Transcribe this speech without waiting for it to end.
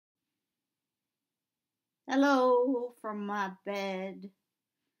Hello from my bed.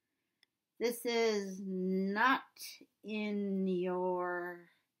 This is not in your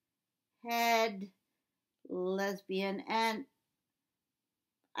head, lesbian. And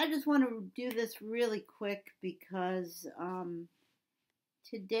I just want to do this really quick because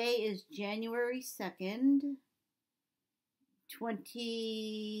today is January 2nd,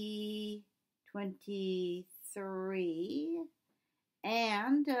 2023.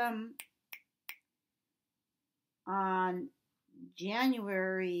 And on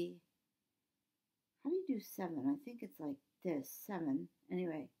January, how do you do 7? I think it's like this, 7.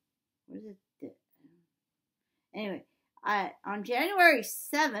 Anyway, what is it? Anyway, on January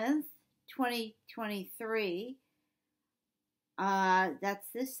 7th, 2023, that's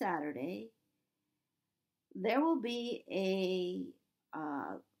this Saturday, there will be a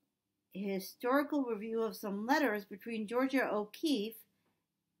historical review of some letters between Georgia O'Keeffe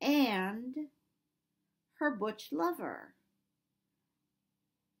and her Butch lover.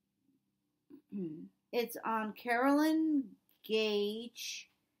 It's on Carolyn Gage,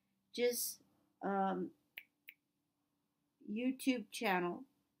 just YouTube channel,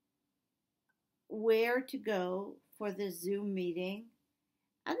 where to go for this Zoom meeting.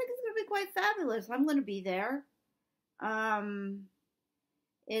 I think it's going to be quite fabulous. I'm going to be there.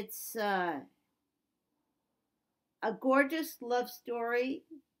 It's a gorgeous love story,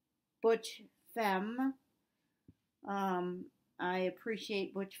 Butch Femme. I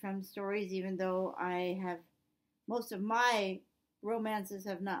appreciate Butch Femme stories, even though most of my romances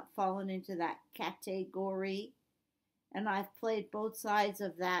have not fallen into that category. And I've played both sides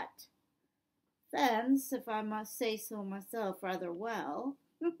of that fence, if I must say so myself, rather well.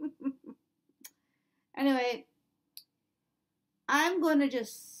 Anyway, I'm going to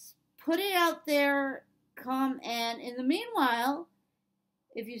just put it out there, and in the meanwhile,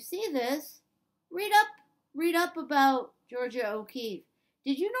 if you see this, read up about Georgia O'Keeffe.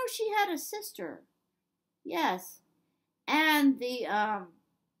 Did you know she had a sister? Yes. And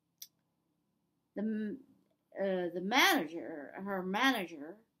her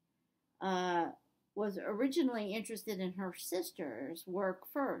manager, was originally interested in her sister's work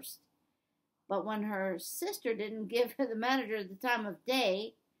first. But when her sister didn't give the manager the time of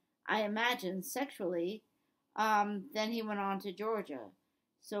day, I imagine sexually, then he went on to Georgia.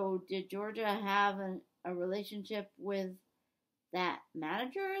 So did Georgia have a relationship with that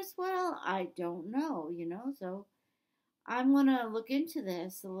manager as well? I don't know, so I'm going to look into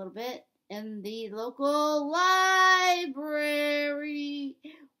this a little bit in the local library.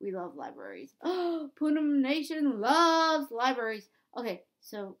 We love libraries. Poonam Nation loves libraries. Okay,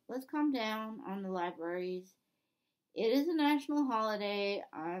 so let's calm down on the libraries. It is a national holiday.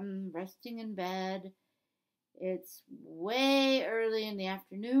 I'm resting in bed. It's way early in the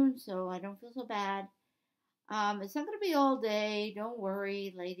afternoon, so I don't feel so bad. It's not going to be all day. Don't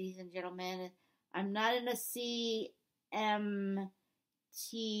worry, ladies and gentlemen. I'm not in a CMT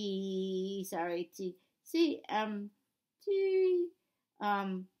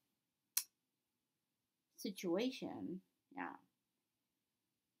situation. Yeah.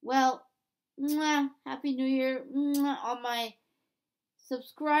 Well, Happy New Year, all my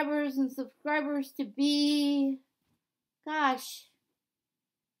subscribers and subscribers to be. Gosh,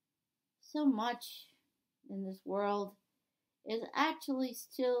 so much in this world is actually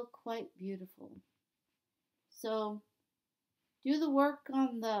still quite beautiful. So do the work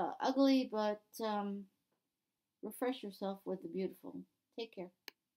on the ugly, but refresh yourself with the beautiful. Take care.